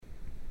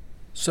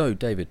So,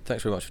 David,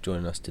 thanks very much for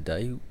joining us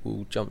today.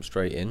 We'll jump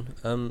straight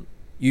in.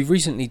 You've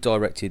recently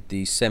directed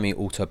the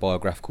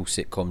semi-autobiographical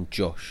sitcom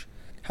Josh.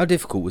 How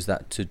difficult was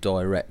that to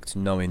direct,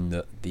 knowing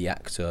that the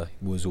actor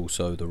was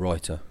also the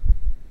writer?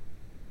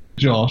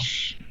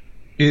 Josh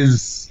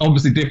is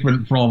obviously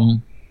different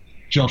from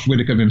Josh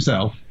Widdicombe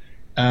himself.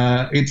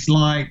 It's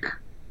like,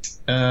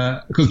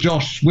 because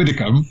Josh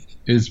Widdicombe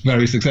is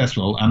very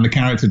successful and the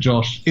character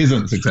Josh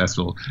isn't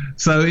successful.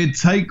 So it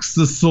takes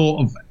the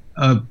sort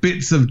of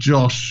bits of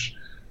Josh,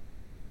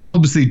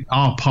 obviously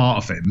are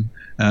part of him.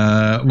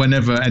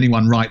 Whenever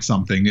anyone writes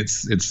something,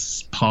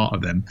 it's part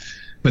of them.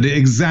 But it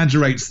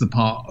exaggerates the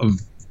part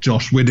of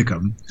Josh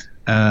Widdicombe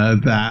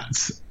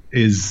that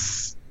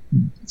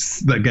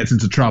gets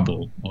into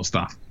trouble or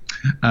stuff.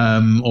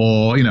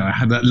 Or,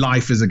 that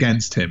life is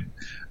against him.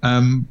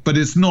 But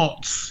it's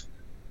not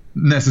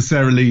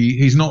necessarily,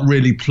 he's not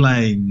really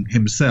playing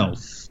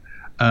himself.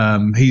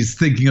 He's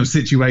thinking of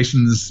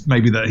situations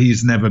maybe that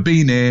he's never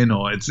been in,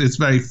 or it's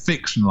very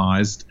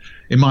fictionalized.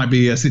 It might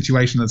be a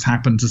situation that's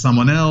happened to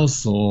someone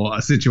else or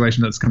a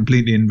situation that's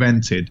completely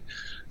invented.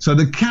 So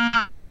the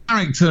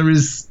character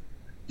is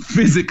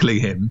physically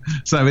him.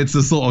 So it's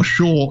a sort of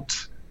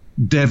short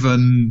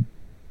Devonian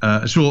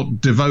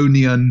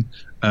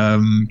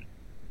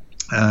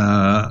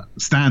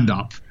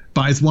stand-up,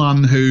 but it's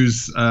one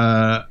who's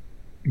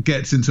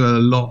gets into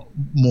a lot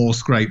more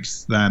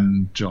scrapes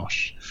than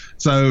Josh.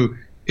 So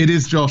it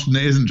is Josh and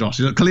it isn't Josh.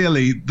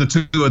 Clearly, the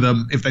two of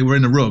them, if they were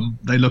in a room,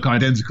 they look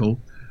identical.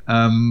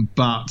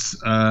 But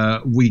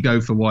we go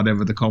for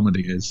whatever the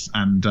comedy is,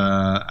 and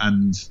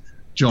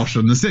Josh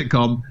on the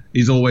sitcom,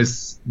 he's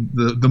always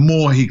the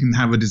more he can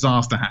have a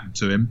disaster happen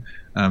to him,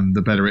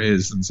 the better it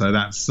is. And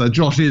so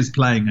Josh is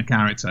playing a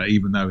character,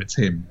 even though it's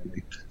him.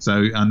 Really.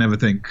 So I never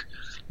think,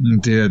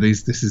 dear,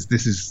 this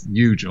is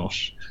you,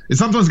 Josh. It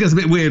sometimes gets a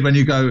bit weird when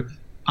you go,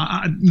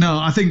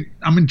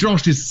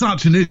 Josh is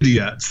such an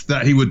idiot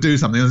that he would do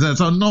something.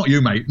 So not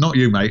you, mate.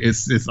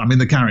 It's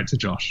the character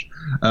Josh.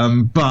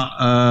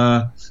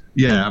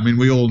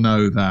 We all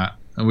know that.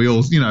 And we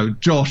all,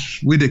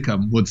 Josh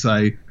Widdicombe would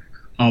say,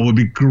 it would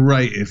be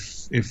great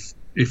if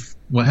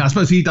I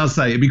suppose he does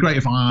say it'd be great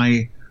if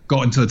I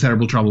got into a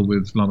terrible trouble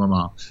with blah, blah,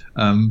 blah.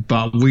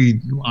 But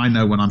I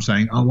know when I'm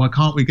saying, why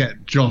can't we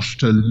get Josh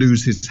to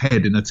lose his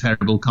head in a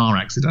terrible car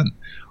accident?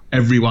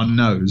 Everyone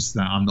knows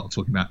that I'm not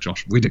talking about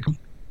Josh Widdicombe.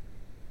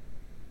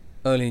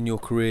 Early in your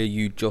career,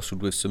 you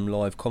jostled with some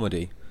live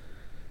comedy.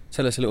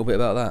 Tell us a little bit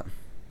about that.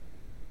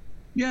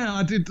 Yeah,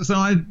 I did. So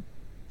I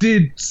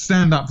did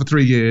stand up for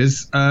 3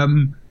 years.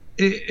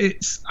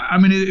 It's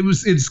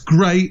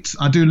great.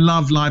 I do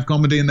love live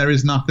comedy, and there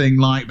is nothing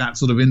like that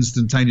sort of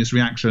instantaneous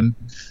reaction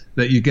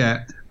that you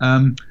get.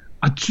 I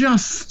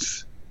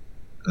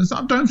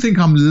don't think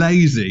I'm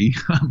lazy,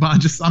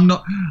 but I'm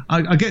not.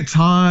 I get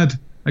tired.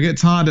 I get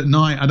tired at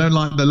night. I don't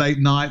like the late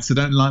nights. I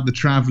don't like the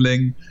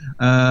traveling.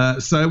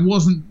 So it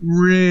wasn't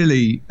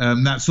really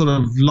that sort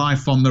of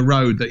life on the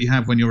road that you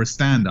have when you're a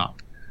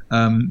stand-up.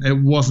 It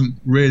wasn't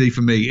really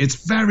for me.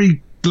 It's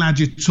very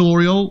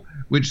gladiatorial,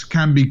 which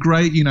can be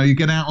great. You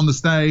get out on the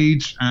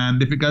stage,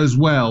 and if it goes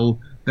well,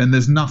 then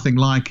there's nothing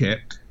like it.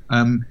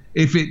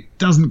 If it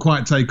doesn't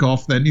quite take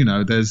off, then,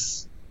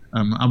 there's...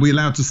 are we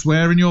allowed to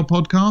swear in your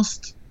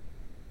podcast?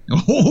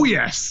 Oh,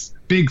 yes.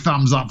 Big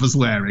thumbs up for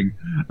swearing.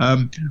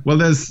 Well,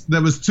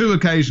 there was 2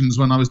 occasions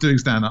when I was doing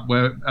stand-up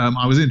where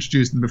I was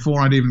introduced, and before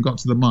I'd even got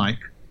to the mic,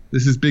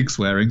 this is big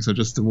swearing, so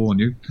just to warn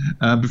you,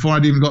 before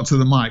I'd even got to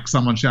the mic,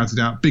 someone shouted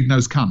out, "Big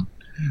nose cunt."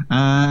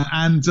 I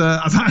have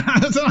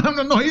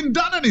not even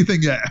done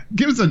anything yet.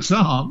 Give us a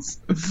chance.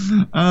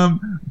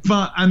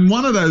 And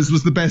one of those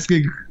was the best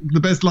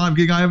live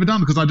gig I ever done,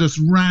 because I just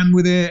ran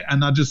with it,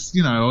 and I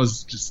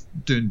was just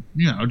doing,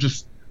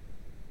 just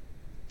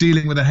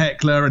dealing with a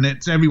heckler, and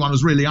everyone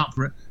was really up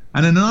for it.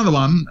 And then another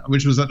one,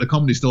 which was at the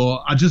Comedy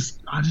Store, I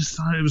just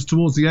thought it was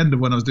towards the end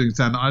of when I was doing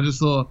stand-up. I just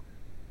thought,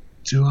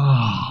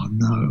 oh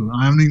no,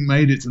 I haven't even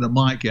made it to the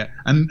mic yet,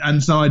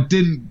 and so it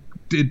didn't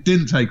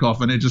take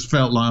off, and it just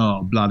felt like,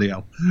 oh, bloody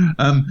hell.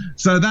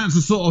 So that's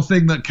the sort of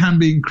thing that can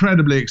be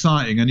incredibly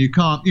exciting, and you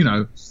can't,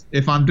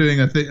 if I'm doing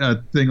a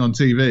thing on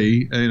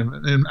TV,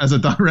 as a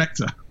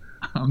director,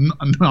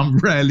 I'm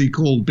rarely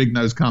called big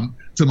nose cunt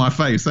to my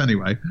face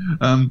anyway.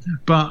 So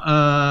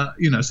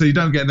you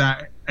don't get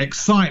that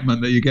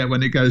excitement that you get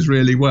when it goes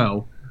really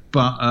well.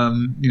 But,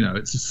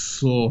 it's a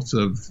sort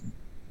of,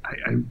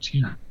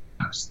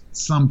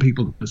 some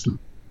people just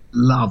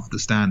love the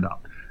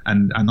stand-up.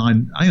 And I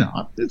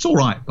it's all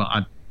right, but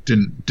I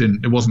didn't.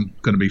 It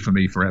wasn't going to be for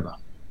me forever.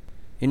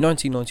 In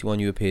 1991,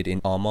 you appeared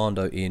in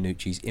Armando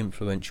Iannucci's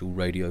influential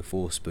Radio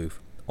 4 spoof,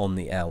 On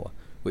the Hour,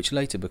 which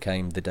later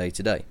became The Day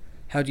Today.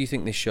 How do you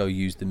think this show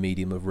used the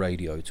medium of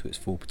radio to its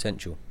full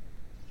potential?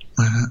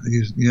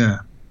 Yeah.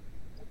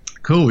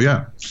 Cool,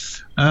 yeah.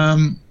 I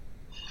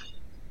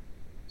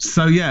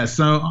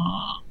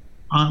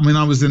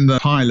was in the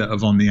pilot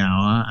of On the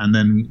Hour, and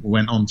then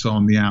went on to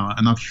On the Hour,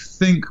 and I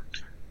think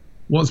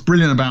what's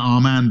brilliant about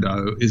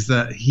Armando is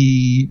that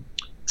he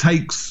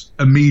takes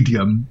a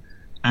medium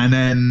and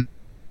then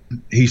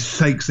he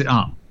shakes it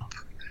up.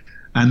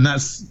 And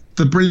that's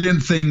the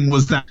brilliant thing,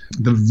 was that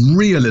the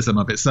realism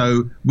of it.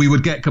 So we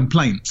would get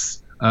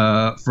complaints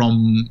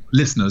from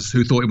listeners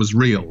who thought it was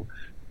real.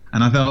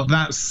 And I thought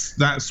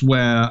that's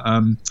where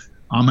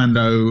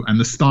Armando and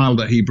the style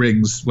that he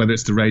brings, whether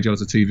it's to radio or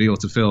to TV or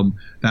to film,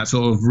 that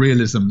sort of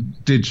realism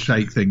did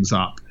shake things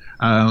up.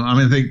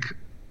 I think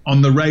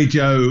on the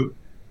radio,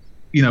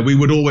 we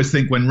would always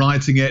think when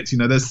writing it,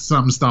 there's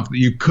some stuff that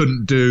you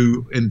couldn't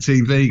do in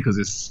TV because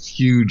it's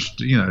huge,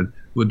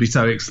 would be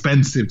so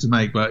expensive to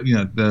make. But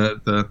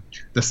the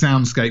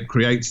soundscape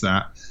creates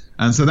that,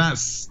 and so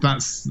that's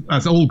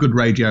all good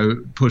radio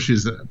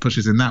pushes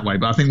in that way.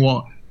 But I think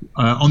what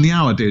On the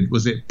Hour did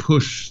was it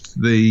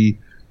pushed the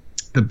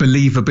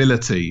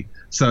believability.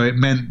 So it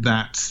meant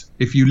that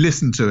if you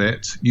listened to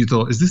it, you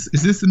thought, is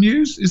this the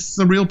news? Is this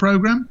a real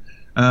program?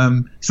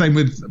 Same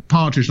with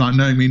Partridge, like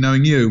Knowing Me,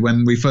 Knowing You.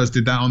 When we first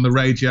did that on the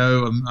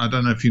radio, I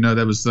don't know if you know,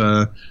 there was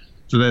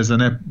there's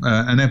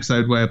an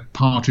episode where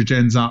Partridge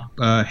ends up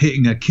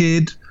hitting a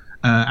kid,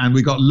 and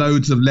we got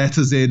loads of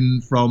letters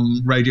in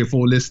from Radio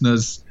 4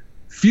 listeners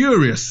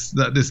furious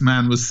that this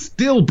man was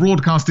still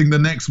broadcasting the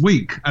next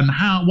week, and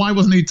why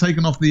wasn't he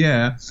taken off the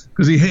air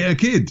because he hit a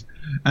kid?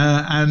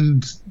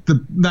 That's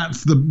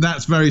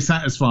very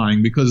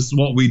satisfying, because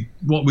what we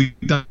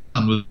done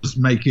was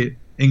make it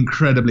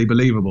incredibly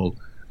believable.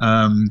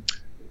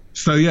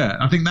 So yeah,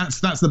 I think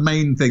that's the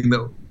main thing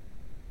that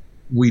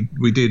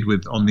we did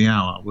with On the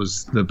Hour,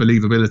 was the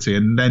believability.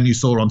 And then you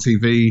saw on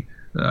TV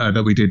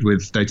that we did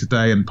with Day to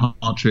Day and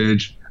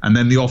Partridge, and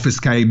then The Office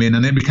came in,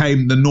 and it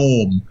became the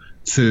norm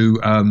to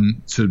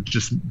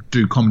just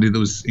do comedy that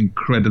was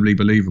incredibly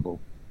believable.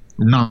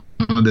 None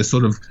of this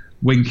sort of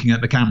winking at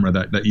the camera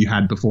that you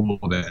had before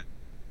there.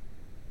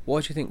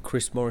 Why do you think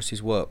Chris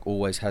Morris's work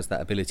always has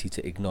that ability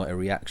to ignite a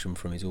reaction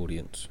from his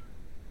audience?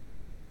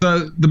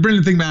 So the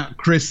brilliant thing about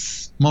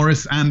Chris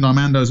Morris, and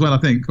Armando as well, I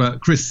think, but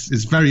Chris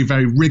is very,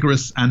 very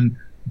rigorous and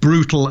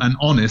brutal and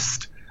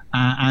honest,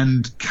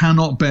 and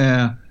cannot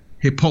bear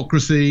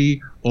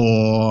hypocrisy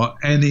or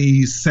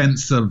any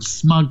sense of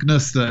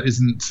smugness that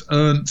isn't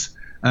earned.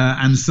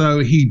 And so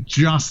he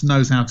just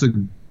knows how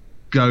to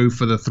go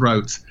for the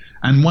throat.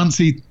 And once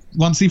he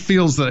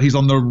feels that he's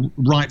on the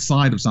right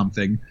side of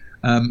something,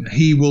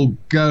 he will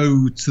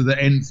go to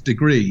the nth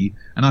degree.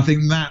 And I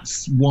think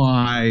that's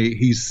why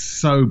he's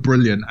so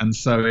brilliant and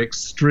so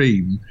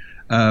extreme,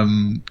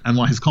 and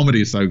why his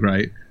comedy is so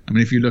great. I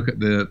mean, if you look at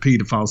the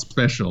paedophile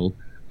special,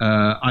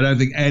 I don't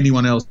think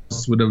anyone else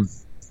would have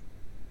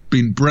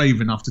been brave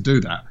enough to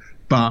do that.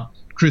 But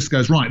Chris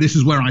goes, right, this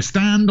is where I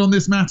stand on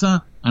this matter,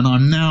 and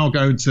I'm now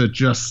going to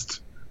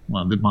just,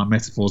 well, my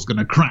metaphor's going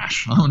to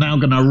crash. I'm now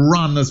going to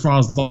run as far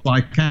as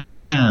I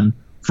can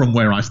from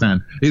where I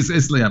stand.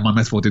 Yeah, my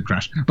metaphor did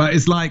crash, but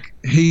it's like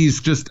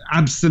he's just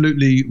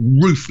absolutely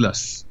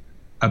ruthless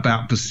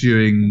about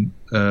pursuing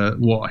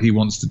what he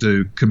wants to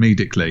do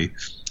comedically,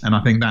 and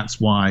I think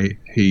that's why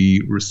he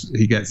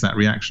gets that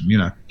reaction.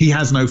 He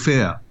has no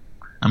fear.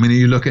 I mean,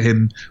 you look at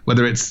him,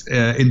 whether it's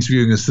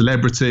interviewing a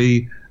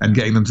celebrity and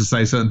getting them to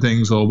say certain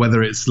things, or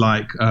whether it's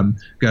like going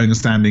and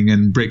standing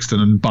in Brixton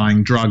and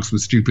buying drugs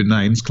with stupid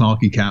names,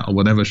 Clarky Cat or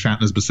whatever,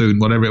 Shatner's Bassoon,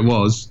 whatever it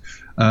was.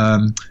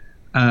 Although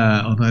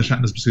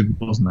Shatner's Bassoon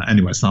wasn't that.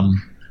 Anyway, some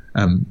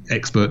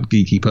expert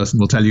geeky person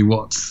will tell you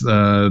what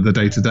the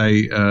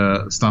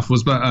day-to-day stuff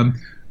was.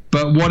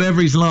 But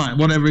whatever he's like,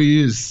 whatever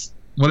he is,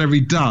 whatever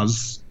he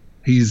does,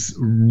 he's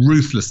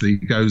ruthlessly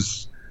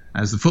goes,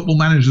 as the football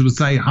managers would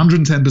say,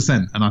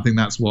 110%. And I think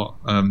that's what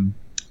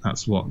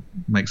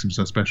makes him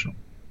so special.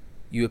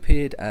 You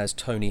appeared as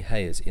Tony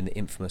Hayers in the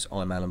infamous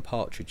I'm Alan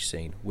Partridge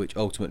scene, which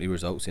ultimately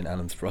results in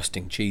Alan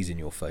thrusting cheese in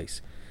your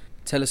face.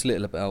 Tell us a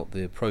little about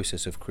the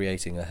process of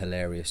creating a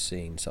hilarious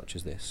scene such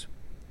as this.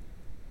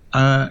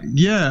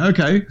 Yeah,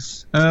 okay.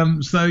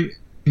 So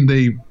in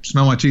the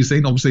Smell My Cheese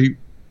scene, obviously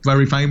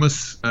very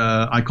famous,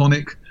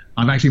 iconic.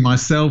 I've actually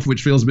myself,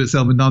 which feels a bit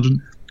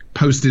self-indulgent,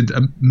 posted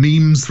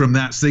memes from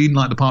that scene,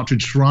 like the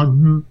Partridge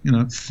shrug,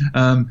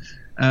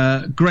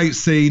 great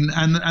scene.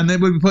 And then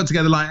we put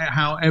together like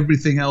how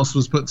everything else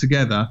was put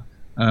together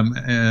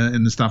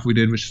in the stuff we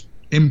did, which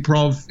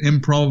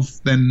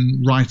improv,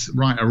 then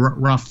write a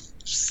rough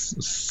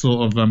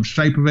sort of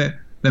shape of it,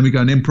 then we go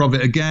and improv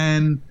it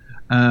again,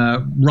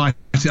 write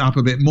it up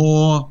a bit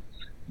more,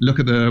 look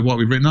at what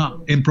we've written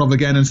up, improv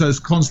again, and so it's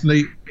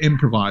constantly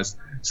improvised.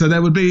 So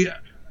there would be,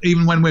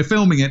 even when we're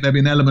filming it, there'd be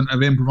an element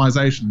of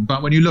improvisation,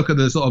 but when you look at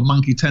the sort of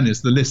Monkey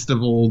Tennis, the list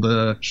of all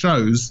the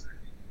shows,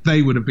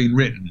 they would have been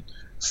written.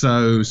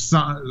 So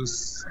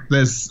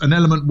there's an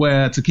element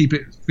where, to keep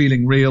it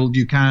feeling real,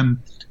 you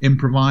can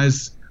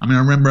improvise. I mean, I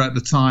remember at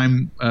the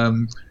time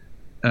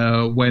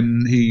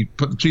when he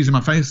put the cheese in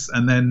my face,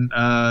 and then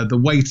the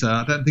waiter,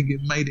 I don't think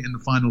it made it in the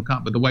final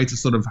cut, but the waiter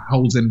sort of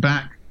holds him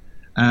back,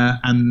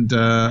 and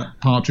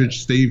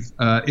Partridge, Steve,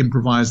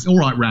 improvised All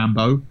Right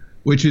Rambo,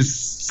 which is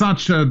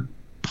such a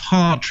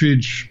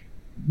Partridge,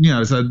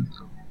 it's a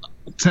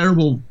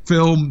terrible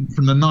film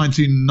from the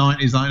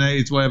 1990s,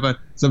 1980s, whatever.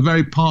 It's a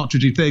very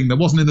Partridgey thing that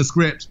wasn't in the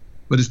script,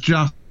 but it's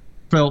just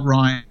felt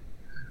right.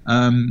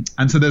 And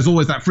so there's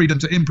always that freedom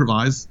to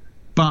improvise.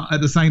 but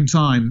at the same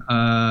time,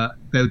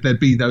 there'd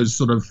be those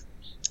sort of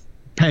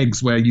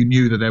pegs where you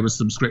knew that there was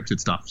some scripted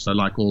stuff. So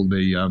like all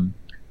the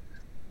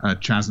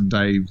Chaz and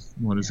Dave,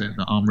 what is it,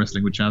 the arm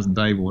wrestling with Chaz and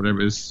Dave or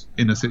whatever it is,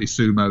 Inner City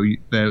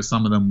Sumo,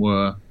 some of them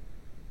were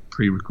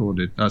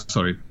pre-scripted.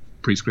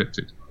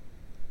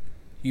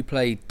 You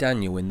played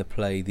Daniel in the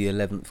play The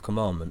 11th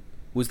Commandment.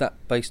 Was that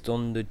based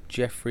on the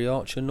Jeffrey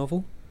Archer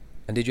novel?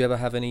 And did you ever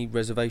have any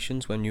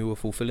reservations when you were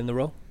fulfilling the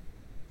role?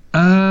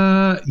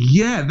 Yeah,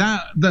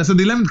 so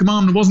The 11th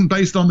Commandment wasn't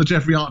based on the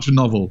Jeffrey Archer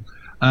novel.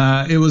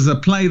 It was a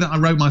play that I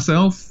wrote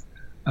myself,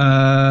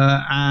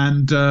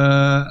 and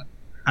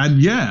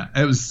yeah,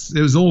 it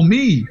was all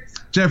me.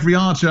 Jeffrey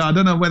Archer, I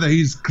don't know whether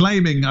he's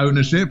claiming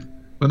ownership,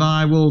 but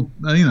I will,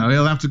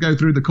 he'll have to go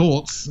through the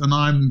courts, and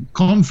I'm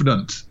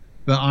confident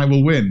that I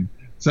will win.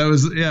 So it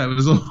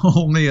was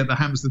all me at the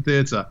Hampstead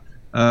Theatre.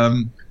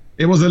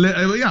 It was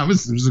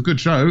a good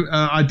show.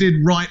 I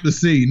did write the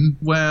scene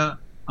where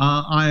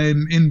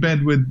I'm in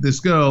bed with this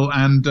girl,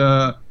 and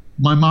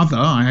my mother,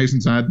 I hasten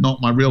to add,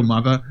 not my real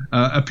mother,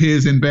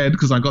 appears in bed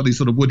because I got these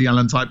sort of Woody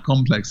Allen type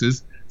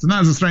complexes. So that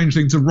was a strange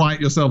thing to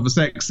write yourself a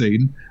sex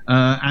scene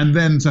and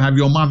then to have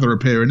your mother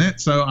appear in it.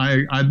 So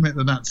I admit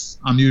that that's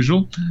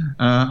unusual.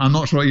 I'm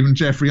not sure even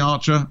Jeffrey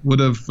Archer would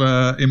have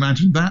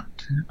imagined that.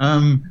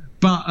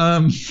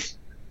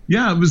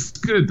 Yeah, it was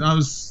good. I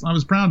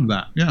was proud of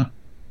that. Yeah.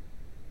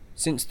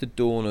 Since the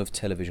dawn of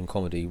television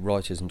comedy,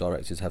 writers and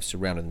directors have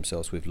surrounded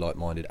themselves with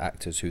like-minded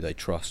actors who they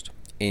trust,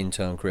 in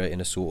turn creating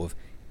a sort of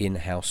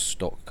in-house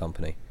stock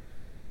company.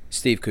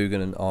 Steve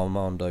Coogan and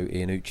Armando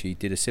Iannucci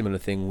did a similar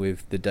thing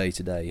with The Day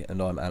Today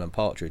and I'm Alan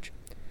Partridge.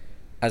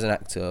 As an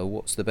actor,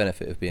 what's the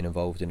benefit of being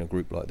involved in a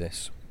group like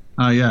this?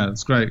 Yeah,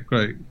 that's great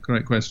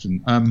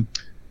question.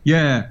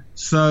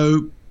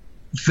 So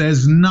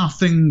there's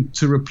nothing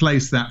to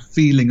replace that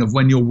feeling of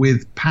when you're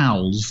with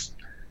pals,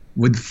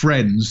 with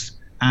friends,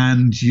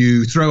 and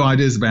you throw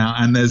ideas about,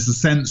 and there's a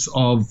sense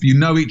of you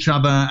know each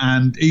other,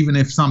 and even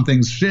if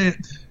something's shit,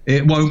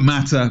 it won't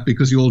matter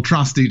because you all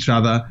trust each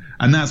other.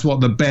 And that's what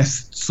the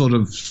best sort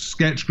of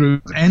sketch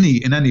group,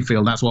 in any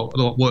field, that's what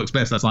works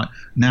best. That's like,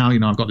 now,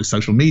 I've got this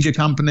social media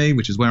company,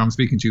 which is where I'm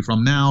speaking to you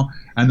from now.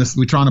 And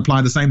we try and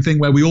apply the same thing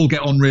where we all get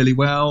on really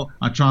well.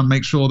 I try and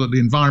make sure that the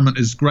environment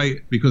is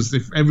great, because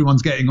if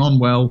everyone's getting on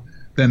well,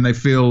 then they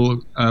feel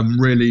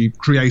really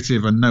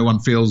creative, and no one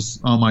feels,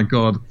 oh my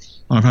God,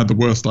 I've had the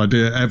worst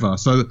idea ever.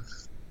 So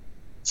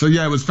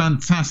yeah, it was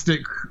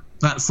fantastic,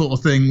 that sort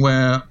of thing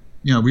where,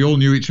 we all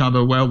knew each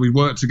other well. We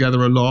worked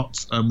together a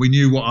lot. We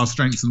knew what our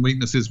strengths and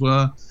weaknesses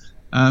were.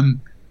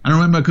 And I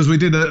remember, because at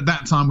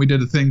that time we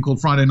did a thing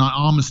called Friday Night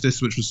Armistice,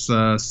 which was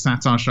a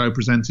satire show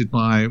presented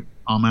by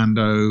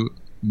Armando,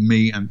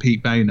 me, and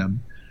Pete Bainham,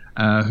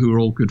 who were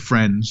all good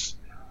friends,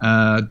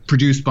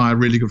 produced by a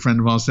really good friend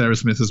of ours, Sarah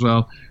Smith, as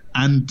well.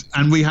 And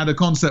we had a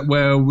concept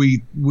where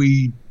we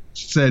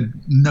said,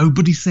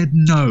 nobody said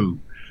no.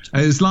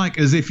 It's like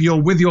as if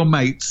you're with your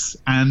mates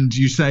and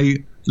you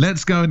say,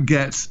 let's go and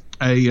get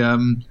a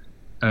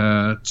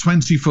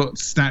 20-foot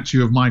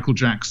statue of Michael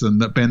Jackson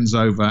that bends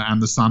over and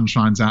the sun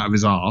shines out of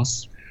his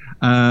arse.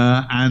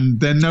 And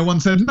then no one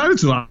said no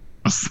to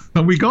us.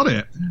 And we got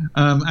it.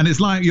 And it's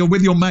like you're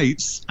with your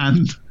mates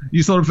and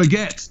you sort of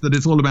forget that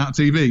it's all about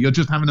TV. You're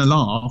just having a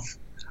laugh,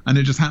 and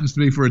it just happens to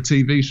be for a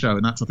TV show.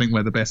 And that's, I think,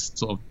 where the best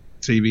sort of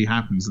TV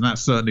happens. And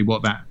that's certainly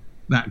what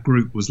that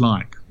group was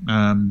like.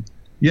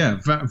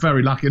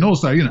 Very lucky. And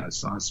also, I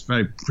was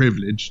very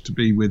privileged to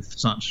be with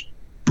such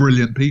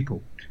brilliant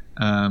people.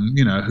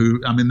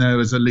 There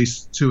was at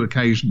least 2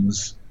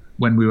 occasions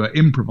when we were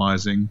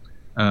improvising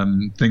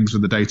things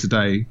with The Day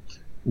Today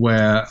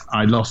where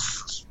I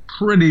lost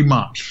pretty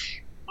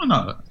much,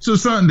 to a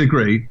certain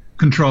degree,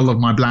 control of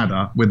my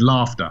bladder with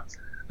laughter.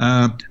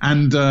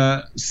 And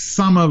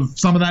some of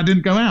that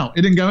didn't go out.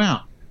 It didn't go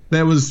out.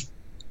 There was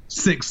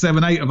 6,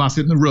 7, 8 of us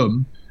in the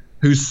room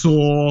who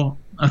saw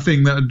a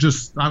thing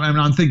that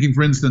I'm thinking,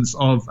 for instance,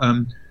 of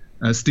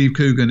Steve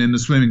Coogan in the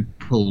swimming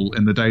pool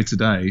in The Day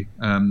Today,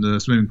 the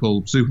swimming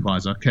pool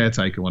supervisor,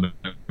 caretaker, whatever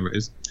it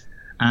is.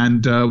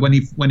 And when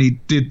he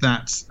did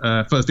that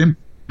first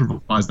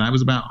improvise, that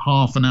was about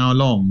half an hour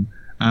long,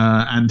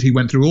 and he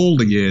went through all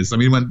the years.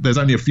 There's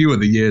only a few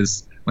of the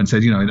years when he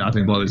said, I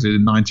think what is it,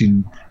 in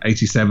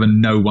 1987,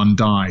 no one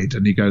died,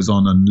 and he goes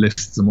on and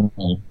lists them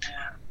all.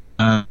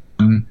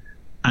 And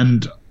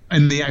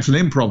in the actual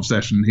improv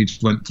session, he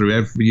just went through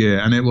every year,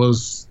 and it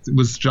was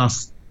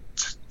just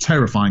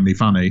terrifyingly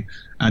funny.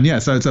 And yeah,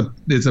 so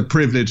it's a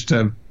privilege to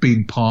have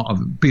been part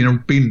of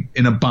been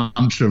in a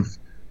bunch of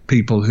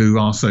people who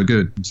are so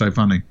good and so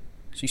funny.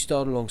 So you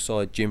starred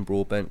alongside Jim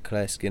Broadbent,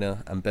 Claire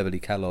Skinner and Beverly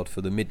Callard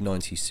for the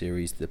mid-90s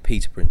series The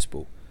Peter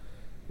Principle.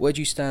 Where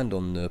do you stand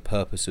on the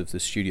purpose of the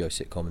studio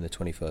sitcom in the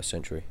 21st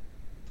century?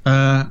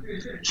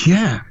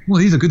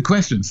 These are good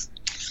questions.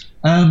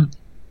 I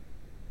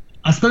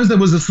suppose there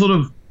was a sort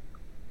of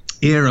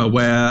era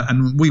where,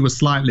 and we were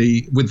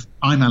slightly, with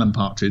I'm Alan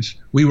Partridge,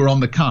 we were on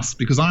the cusp,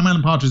 because I'm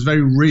Alan Partridge is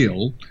very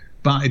real,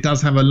 but it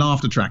does have a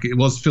laughter track. It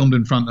was filmed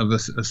in front of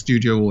a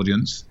studio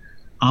audience.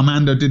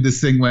 Armando did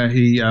this thing where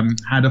he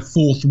had a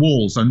fourth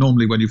wall. So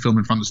normally when you film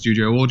in front of a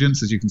studio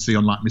audience, as you can see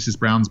on like Mrs.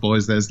 Brown's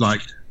Boys, there's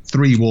like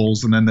 3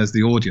 walls and then there's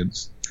the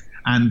audience.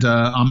 And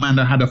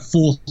Armando had a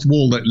fourth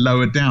wall that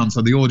lowered down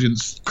so the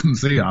audience couldn't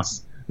see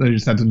us. They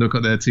just had to look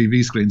at their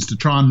TV screens to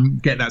try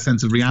and get that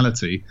sense of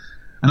reality.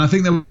 And I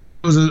think there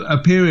was a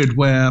period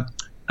where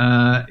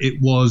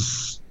it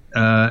was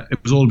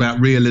all about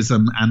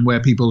realism and where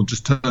people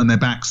just turned their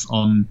backs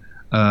on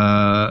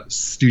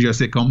studio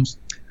sitcoms.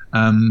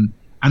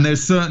 And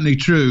there's certainly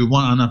true,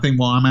 and I think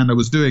what Armando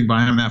was doing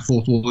by having that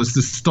fourth wall was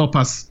to stop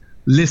us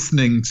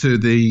listening to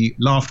the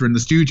laughter in the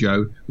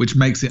studio, which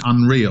makes it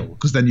unreal,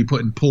 because then you put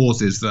in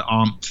pauses that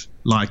aren't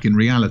like in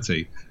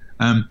reality.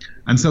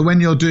 And so when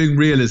you're doing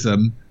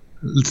realism,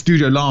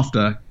 studio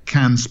laughter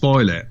can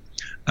spoil it.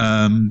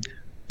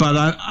 But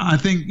I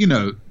think,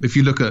 if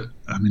you look at,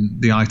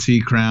 the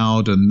IT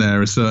crowd, and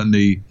there are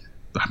certainly,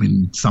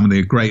 some of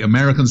the great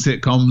American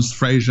sitcoms,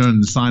 Frasier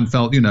and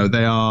Seinfeld,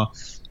 they are,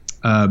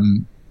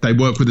 they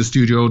work with the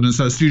studio audience.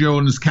 So studio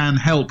audience can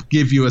help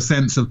give you a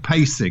sense of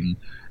pacing.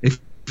 If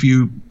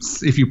you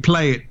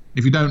play it,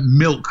 if you don't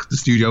milk the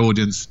studio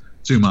audience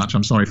too much,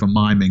 I'm sorry for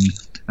miming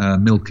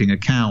milking a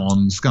cow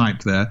on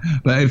Skype there,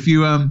 but if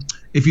you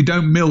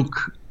don't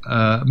milk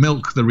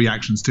the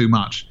reactions too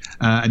much,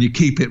 and you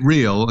keep it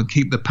real and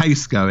keep the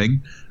pace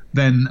going,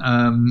 then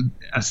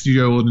a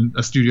studio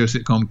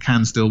sitcom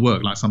can still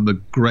work, like some of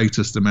the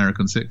greatest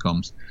American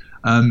sitcoms.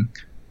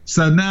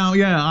 So now,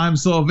 I'm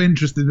sort of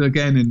interested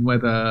again in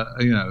whether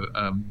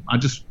I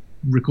just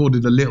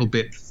recorded a little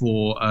bit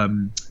for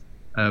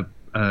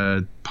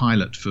a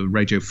pilot for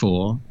Radio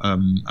 4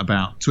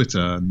 about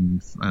Twitter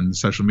and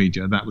social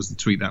media. That was the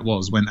tweet that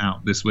went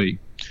out this week.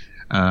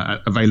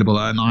 Available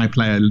at an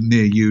iPlayer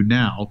near you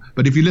now.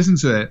 But if you listen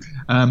to it,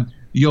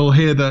 you'll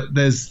hear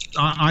that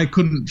I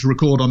couldn't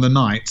record on the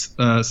night,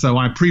 so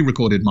I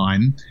pre-recorded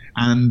mine,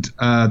 and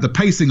the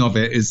pacing of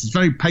it is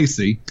very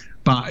pacey,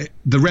 but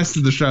the rest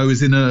of the show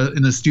is in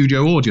a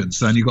studio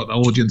audience, and you've got the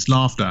audience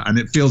laughter, and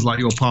it feels like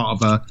you're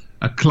part of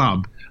a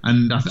club.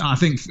 And I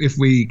think if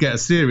we get a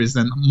series,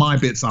 then my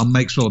bits, I'll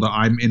make sure that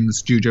I'm in the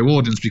studio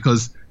audience,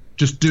 because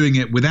just doing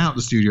it without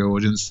the studio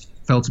audience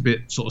felt a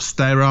bit sort of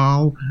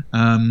sterile.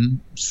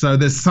 So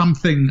there's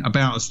something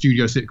about a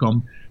studio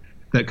sitcom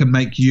that can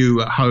make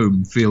you at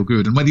home feel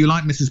good. And whether you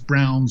like Mrs.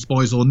 Brown's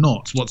Boys or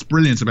not, what's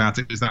brilliant about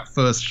it is that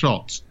first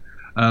shot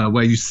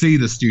where you see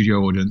the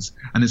studio audience,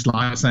 and it's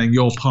like saying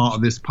you're part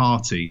of this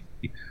party,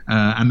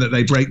 and that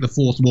they break the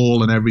fourth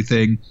wall and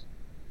everything.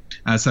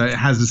 So it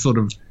has this sort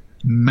of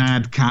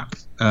madcap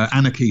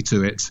anarchy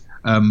to it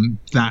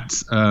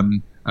that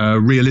a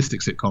realistic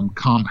sitcom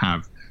can't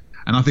have.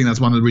 And I think that's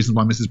one of the reasons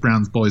why Mrs.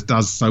 Brown's Boys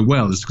does so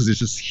well, is because it's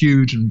just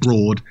huge and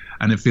broad,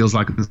 and it feels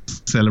like a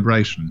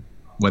celebration,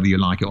 whether you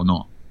like it or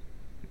not.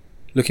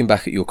 Looking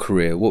back at your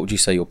career, what would you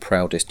say your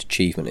proudest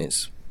achievement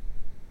is?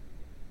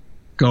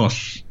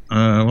 Gosh,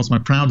 what's my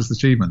proudest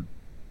achievement?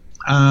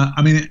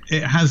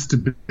 It has to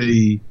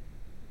be,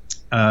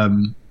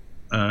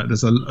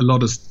 there's a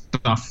lot of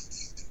stuff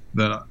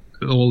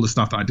all the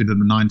stuff that I did in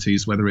the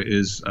 90s, whether it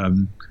is,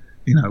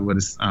 whether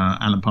it's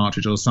Alan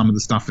Partridge or some of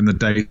the stuff in the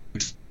day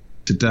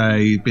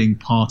today, being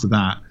part of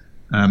that.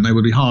 It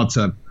would be hard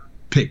to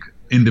pick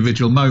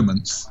individual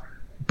moments,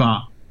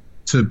 but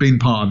to being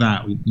part of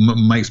that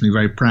makes me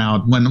very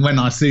proud. When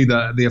I see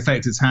the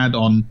effect it's had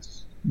on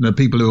the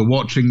people who are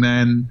watching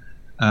then,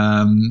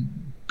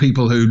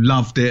 people who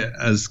loved it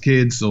as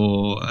kids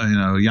or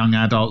young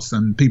adults,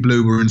 and people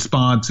who were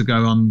inspired to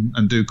go on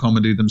and do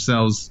comedy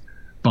themselves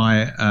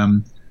by it.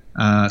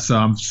 So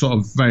I'm sort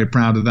of very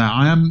proud of that.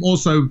 I am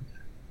also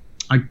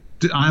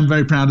I am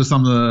very proud of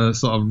some of the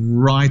sort of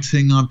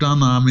writing I've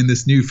done.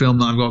 This new film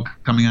that I've got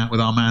coming out with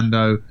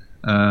Armando,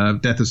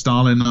 Death of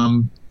Stalin,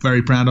 I'm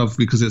very proud of,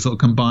 because it sort of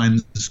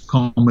combines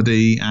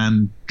comedy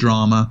and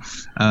drama.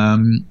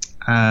 And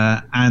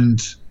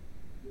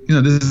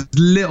there's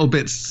little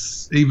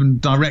bits, even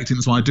directing.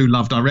 That's why I do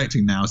love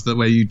directing now, is that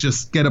where you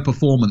just get a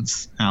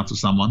performance out of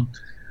someone,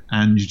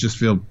 and you just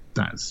feel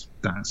that's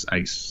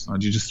ace.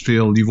 And you just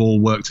feel you've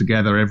all worked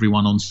together,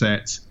 everyone on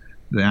set,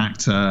 the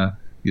actor,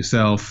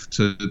 yourself,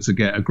 to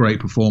get a great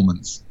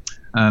performance.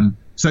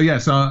 So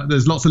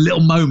there's lots of little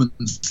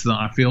moments that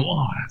I feel,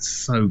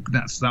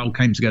 that all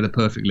came together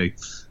perfectly.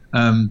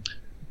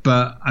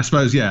 But I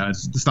suppose, the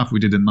stuff we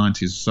did in the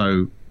 90s is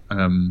so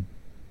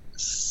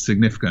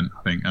significant,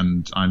 I think,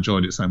 and I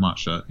enjoyed it so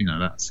much that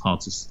that's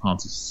hard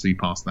to see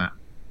past that.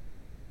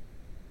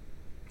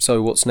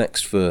 So what's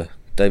next for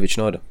David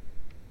Schneider?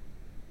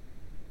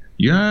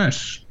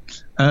 Yes.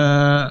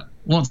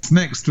 What's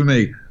next for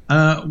me?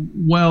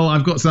 Well,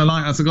 I've got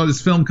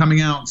this film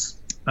coming out,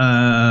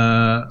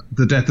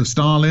 The Death of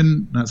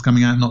Stalin. That's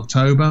coming out in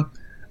October.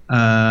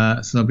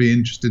 So I'll be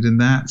interested in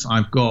that.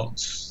 I've got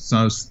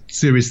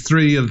series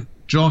 3 of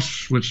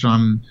Josh, which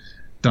I'm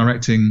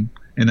directing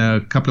in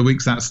a couple of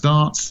weeks. That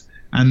starts,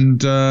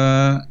 and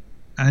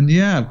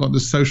I've got the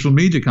social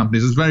media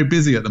companies. It's very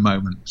busy at the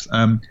moment.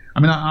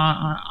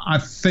 I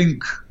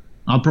think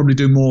I'll probably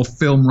do more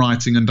film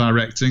writing and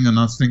directing, and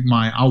I think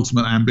my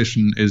ultimate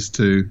ambition is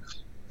to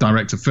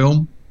direct a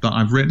film that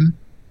I've written,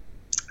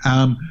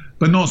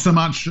 but not so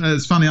much.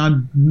 It's funny,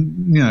 I'm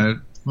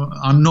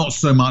not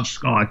so much.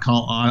 Oh, I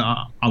can't.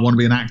 I want to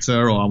be an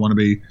actor, or I want to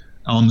be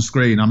on the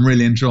screen. I'm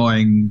really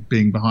enjoying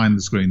being behind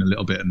the screen a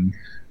little bit and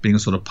being a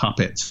sort of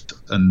puppet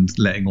and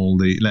letting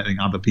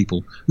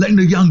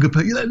the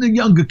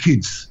younger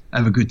kids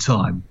have a good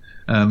time.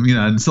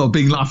 And sort of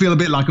being. I feel a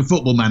bit like a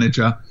football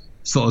manager,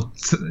 sort of,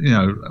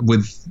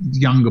 with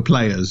younger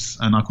players,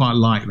 and I quite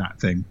like that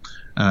thing.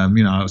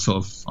 Sort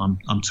of,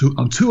 I'm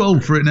too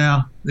old for it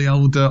now. The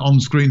old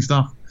on-screen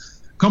stuff.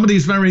 Comedy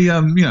is very,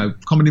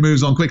 comedy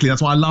moves on quickly.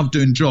 That's why I love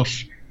doing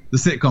Josh, the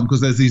sitcom, because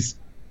there's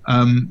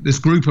this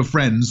group of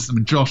friends. I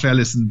mean, Josh,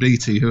 Ellis, and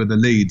Beatty, who are the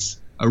leads,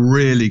 are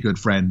really good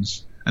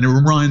friends, and it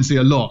reminds me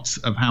a lot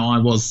of how I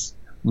was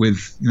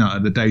with,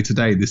 the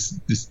day-to-day.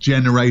 This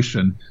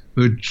generation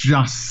who are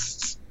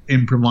just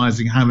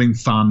improvising, having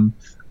fun,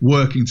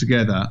 working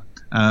together.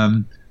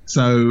 I'd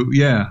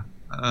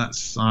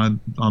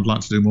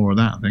like to do more of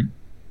that, I think.